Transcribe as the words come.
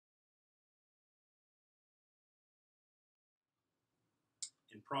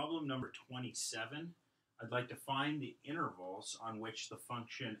problem number 27. I'd like to find the intervals on which the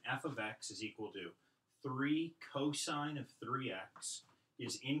function f of x is equal to 3 cosine of 3x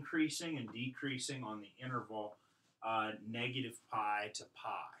is increasing and decreasing on the interval negative pi to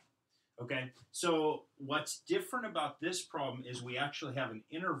pi. Okay, so what's different about this problem is we actually have an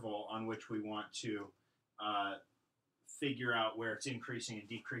interval on which we want to figure out where it's increasing and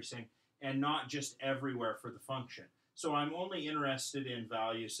decreasing, and not just everywhere for the function. So I'm only interested in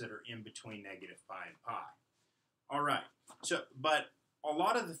values that are in between negative pi and pi. All right, but a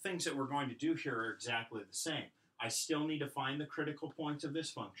lot of the things that we're going to do here are exactly the same. I still need to find the critical points of this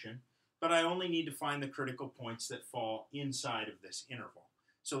function, but I only need to find the critical points that fall inside of this interval.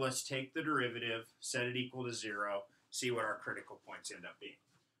 So let's take the derivative, set it equal to 0, see what our critical points end up being.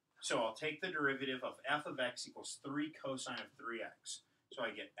 So I'll take the derivative of f of x equals 3 cosine of 3x. So I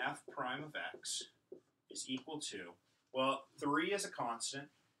get f prime of x is equal to, well, 3 is a constant,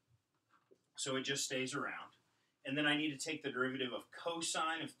 so it just stays around. And then I need to take the derivative of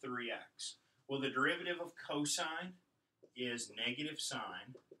cosine of 3x. Well, the derivative of cosine is negative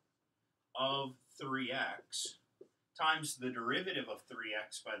sine of 3x times the derivative of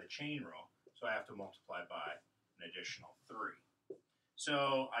 3x by the chain rule. So I have to multiply by an additional 3.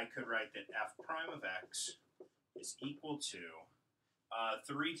 So I could write that f prime of x is equal to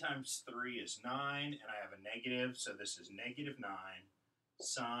 3 times 3 is 9, and I have a negative, so this is negative 9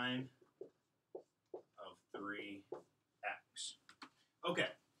 sine of 3x. Okay,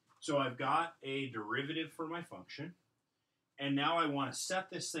 so I've got a derivative for my function, and now I want to set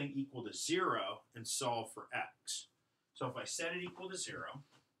this thing equal to 0 and solve for x. So if I set it equal to 0,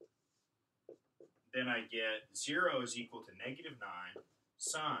 then I get 0 is equal to negative 9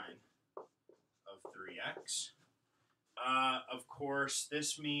 sine of 3x. Of course,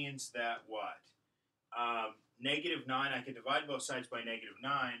 this means that what? Negative 9, I can divide both sides by negative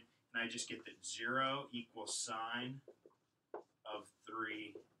 9, and I just get that 0 equals sine of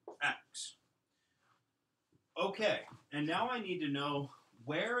 3x. Okay, and now I need to know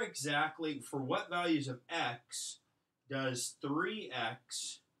where exactly, for what values of x, does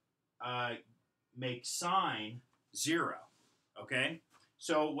 3x make sine 0, okay?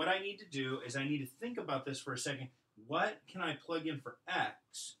 So what I need to do is I need to think about this for a second. What can I plug in for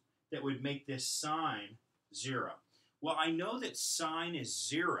x that would make this sine 0? Well, I know that sine is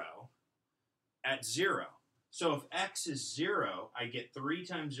 0 at 0. So if x is 0, I get 3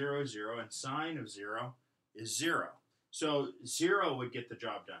 times 0 is 0, and sine of 0 is 0. So 0 would get the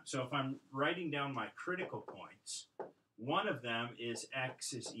job done. So if I'm writing down my critical points, one of them is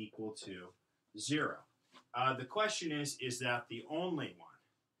x is equal to 0. The question is that the only one?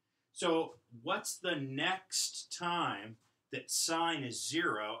 So what's the next time that sine is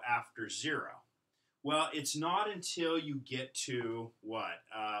 0 after 0? Well, it's not until you get to what?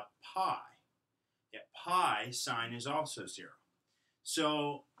 Pi. At pi, sine is also 0.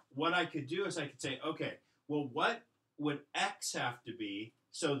 So what I could do is I could say, okay, well, what would x have to be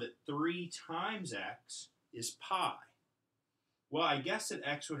so that 3 times x is pi? Well, I guess that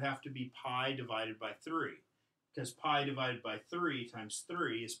x would have to be pi divided by 3, because pi divided by 3 times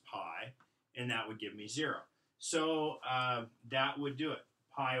 3 is pi, and that would give me 0. So that would do it,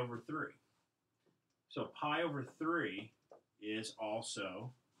 pi over 3. So pi over 3 is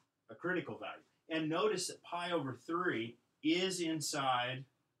also a critical value. And notice that pi over 3 is inside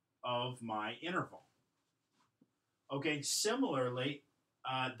of my interval. Okay, similarly,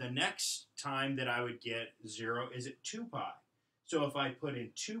 the next time that I would get 0 is at 2 pi. So if I put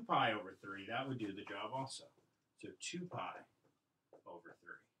in 2 pi over 3, that would do the job also. So 2 pi over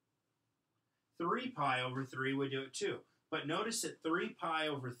 3. 3 pi over 3 would do it too. But notice that 3 pi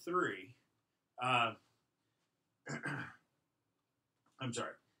over 3, I'm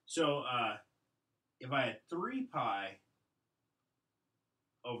sorry. So if I had 3 pi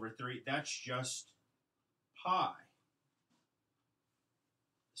over 3, that's just pi.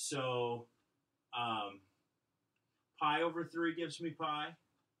 So pi over 3 gives me pi.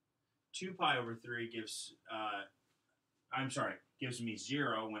 2 pi over 3 gives, gives me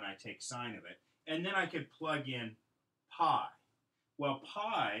 0 when I take sine of it. And then I could plug in pi. Well,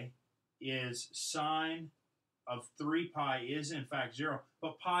 pi is sine of 3 pi is in fact 0,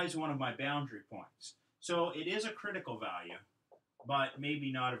 but pi is one of my boundary points. So it is a critical value, but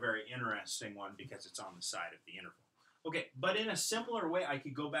maybe not a very interesting one because it's on the side of the interval. Okay, but in a similar way, I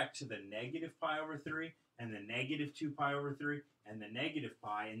could go back to the negative pi over 3 and the negative 2 pi over 3 and the negative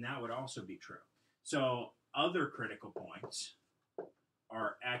pi, and that would also be true. So other critical points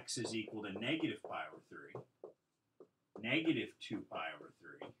are x is equal to negative pi over 3, negative 2 pi over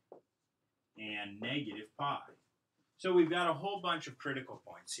 3, and negative pi. So we've got a whole bunch of critical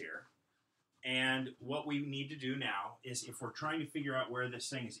points here. And what we need to do now is, if we're trying to figure out where this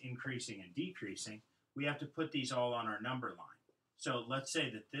thing is increasing and decreasing, we have to put these all on our number line. So let's say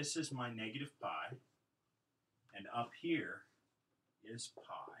that this is my negative pi, and up here is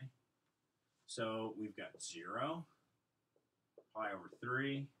pi. So we've got 0, pi over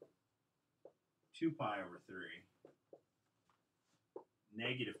 3, 2 pi over 3,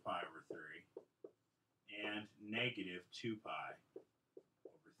 negative pi over 3, and negative 2 pi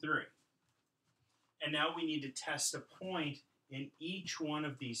over 3. And now we need to test a point in each one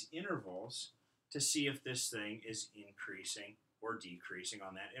of these intervals to see if this thing is increasing or decreasing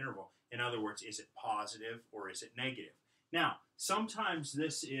on that interval. In other words, is it positive or is it negative? Now, sometimes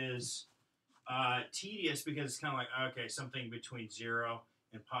this is tedious because it's kind of like, okay, something between 0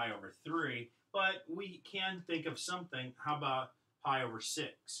 and pi over 3, but we can think of something. How about pi over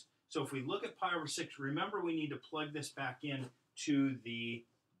 6? So if we look at pi over 6, remember we need to plug this back in to the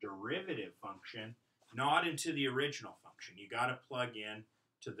derivative function, not into the original function. You got to plug in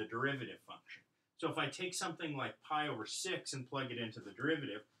to the derivative function. So if I take something like pi over 6 and plug it into the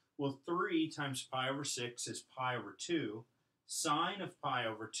derivative, well, 3 times pi over 6 is pi over 2. Sine of pi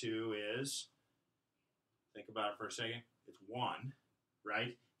over 2 is, think about it for a second, it's 1,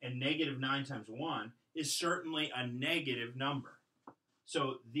 right? And negative 9 times 1 is certainly a negative number.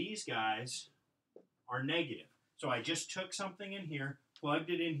 So these guys are negative. So I just took something in here, plugged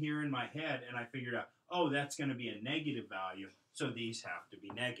it in here in my head, and I figured out, oh, that's going to be a negative value, so these have to be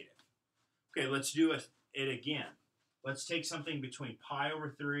negative. Okay, let's do it again. Let's take something between pi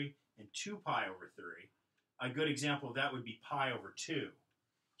over 3 and 2 pi over 3. A good example of that would be pi over 2.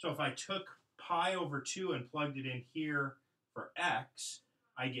 So if I took pi over 2 and plugged it in here for x,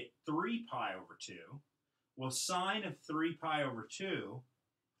 I get 3 pi over 2. Well, sine of 3 pi over 2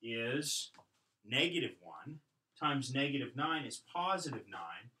 is negative 1 times negative 9 is positive 9,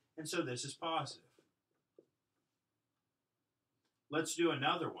 and so this is positive. Let's do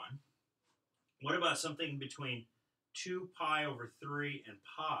another one. What about something between 2 pi over 3 and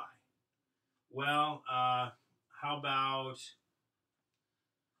pi? Well, how about,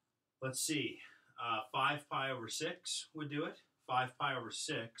 let's see, 5 pi over 6 would do it. 5 pi over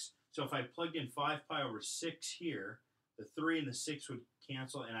 6. So if I plugged in 5 pi over 6 here, the 3 and the 6 would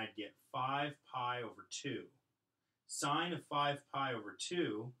cancel, and I'd get 5 pi over 2. Sine of 5 pi over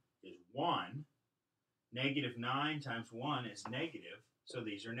 2 is 1. Negative 9 times 1 is negative, so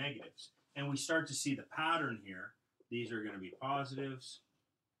these are negatives. And we start to see the pattern here. These are going to be positives,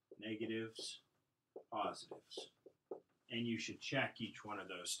 negatives, positives. And you should check each one of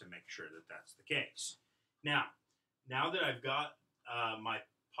those to make sure that that's the case. Now that I've got my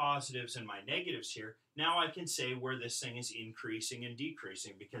positives and my negatives here, now I can say where this thing is increasing and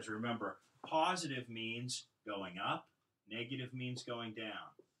decreasing, because remember, positive means going up, negative means going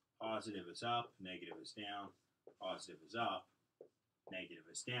down. Positive is up, negative is down, positive is up, negative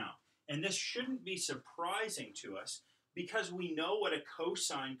is down. And this shouldn't be surprising to us because we know what a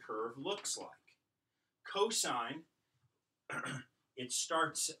cosine curve looks like. Cosine, it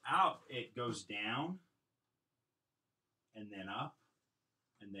starts out, it goes down, and then up,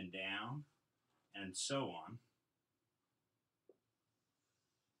 and then down, and so on.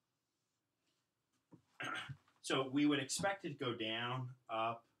 So we would expect it to go down,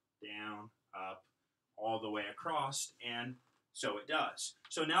 up, all the way across, and so it does.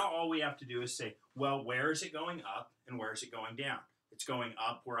 So now all we have to do is say, well, where is it going up and where is it going down? It's going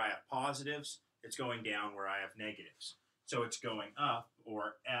up where I have positives. It's going down where I have negatives. So it's going up,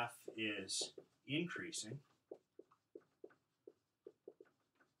 or f is increasing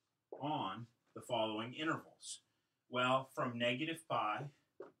on the following intervals. Well, from negative pi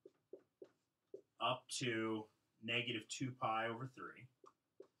up to negative 2 pi over 3.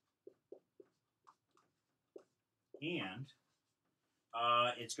 And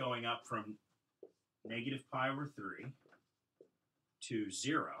it's going up from negative pi over 3 to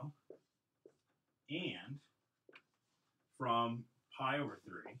 0, and from pi over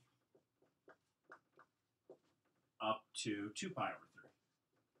 3 up to 2 pi over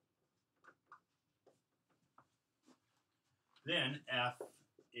 3. Then f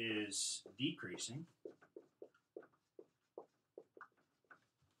is decreasing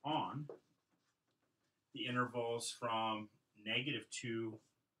on the intervals from negative 2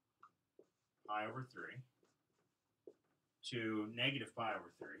 pi over 3 to negative pi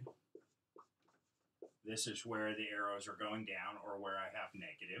over 3. This is where the arrows are going down, or where I have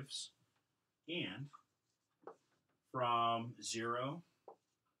negatives. And from 0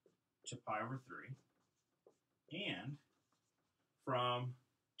 to pi over 3, and from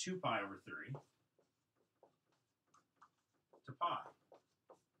 2 pi over 3 pi.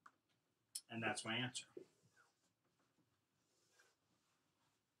 And that's my answer.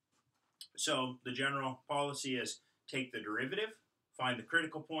 So the general policy is take the derivative, find the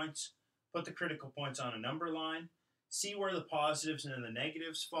critical points, put the critical points on a number line, see where the positives and the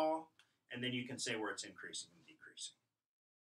negatives fall, and then you can say where it's increasing.